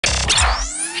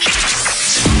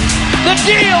The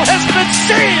deal has been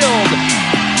sealed.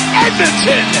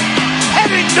 Edmonton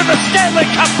heading to the Stanley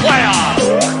Cup playoffs.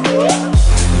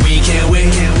 We can't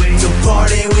wait to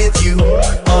party with you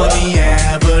on the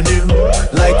avenue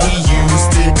like we used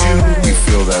to do. We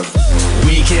feel that.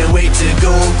 We can't wait to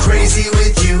go crazy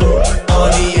with you on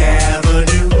the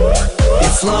avenue.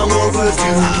 It's long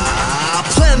overdue.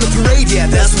 Plan the parade, yeah,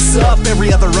 that's what's up.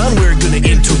 Every other run we're gonna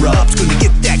interrupt. Gonna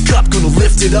get that cup, gonna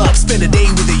lift it up. Spend a day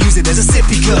with it, use it as a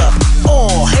sippy cup.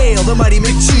 All hail the mighty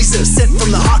McJesus, sent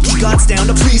from the hockey gods down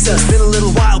to please us. Been a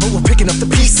little while, but we're picking up the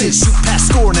pieces. Shoot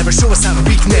past score, never show us out of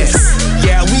weakness.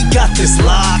 Yeah, we got this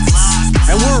locked,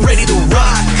 and we're ready to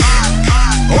rock.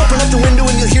 Open up the window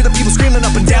and you'll hear the people screaming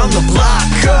up and down the block.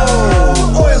 Go,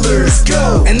 Oilers,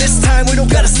 go! And this time we don't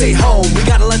gotta stay home. We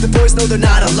gotta let the boys know they're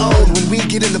not alone. When we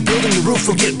get in the building, the roof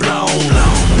will get blown.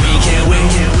 We can't wait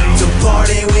to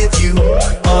party with you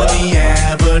on the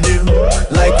avenue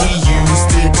like we used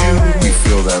to do. We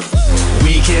feel that.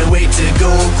 We can't wait to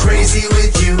go crazy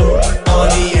with you on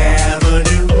the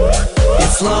avenue.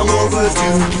 It's long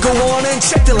overdue. Go on and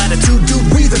check the latitude, dude.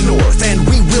 We the North, and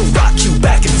we will rock you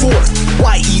back and forth.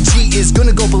 YEG is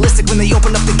gonna go ballistic when they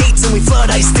open up the gates and we flood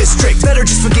Ice District. Better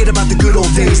just forget about the good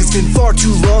old days. It's been far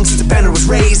too long since the banner was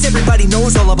raised. Everybody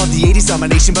knows all about the 80s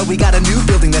domination, but we got a new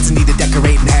building that's in need of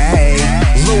decorating. Hey,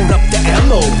 load up the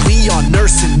ammo. Leon,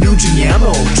 Nurse, and Nugent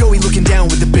Yamo. Joey looking down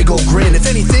with the big old grin. If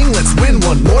anything, let's win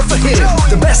one more for him.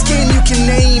 The best game you can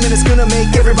name, and it's gonna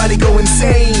make everybody go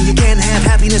insane. You can't have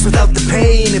happiness without the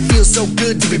pain. It feels so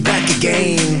good to be back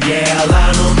again. Yeah,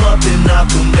 line them up and knock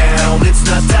them down. It's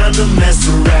not time to mess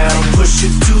around. Push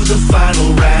it to the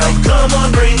final round. Come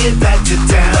on, bring it back to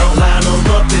town. Line them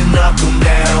up and knock them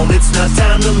down. It's not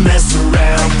time to mess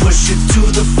around. Push it to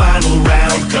the final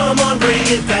round. Come on, bring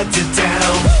it back to